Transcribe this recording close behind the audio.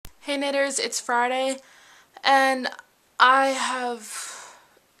Hey knitters, it's Friday and I have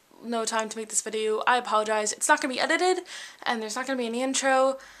no time to make this video. I apologize. It's not going to be edited and there's not going to be any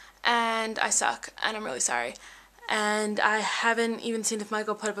intro and I suck and I'm really sorry. And I haven't even seen if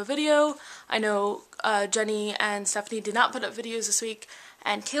Michael put up a video. I know Jenny and Stephanie did not put up videos this week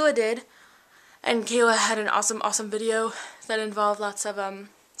and Kayla did. And Kayla had an awesome video that involved lots of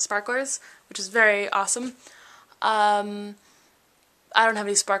sparklers, which is very awesome. I don't have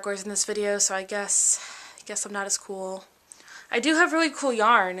any sparklers in this video, so I guess I'm not as cool. I do have really cool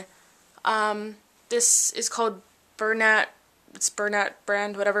yarn. This is called Blergh, it's Blergh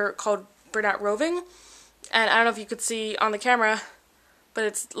brand, whatever, called Blergh Roving. And I don't know if you could see on the camera, but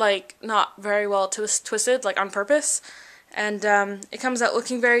it's like not very well twisted, like on purpose. And it comes out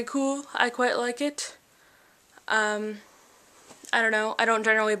looking very cool. I quite like it. I don't know. I don't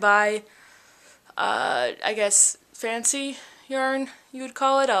generally buy, I guess, fancy yarn, you would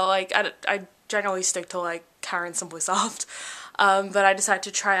call it. I generally stick to like Karen Simply Soft. But I decided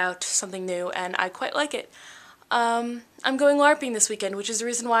to try out something new and I quite like it. I'm going LARPing this weekend, which is the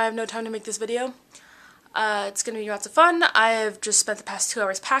reason why I have no time to make this video. It's going to be lots of fun. I have just spent the past 2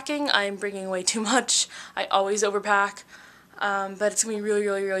 hours packing. I'm bringing way too much. I always overpack. But it's going to be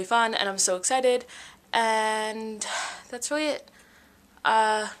really fun and I'm so excited. And that's really it.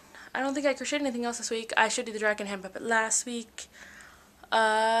 I don't think I crocheted anything else this week. I showed you the dragon hand puppet last week.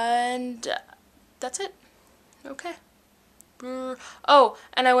 And that's it. Okay. Oh,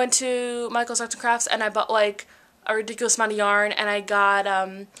 and I went to Michael's Arts and Crafts and I bought like a ridiculous amount of yarn and I got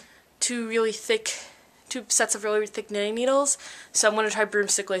two sets of really thick knitting needles. So I'm going to try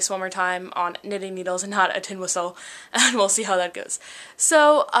broomstick lace one more time on knitting needles and not a tin whistle, and we'll see how that goes.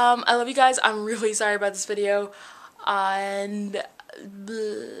 So, I love you guys. I'm really sorry about this video, and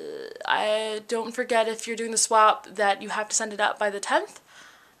don't forget, if you're doing the swap, that you have to send it out by the 10th,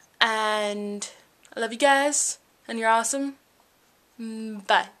 and I love you guys, and you're awesome.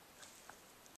 Bye.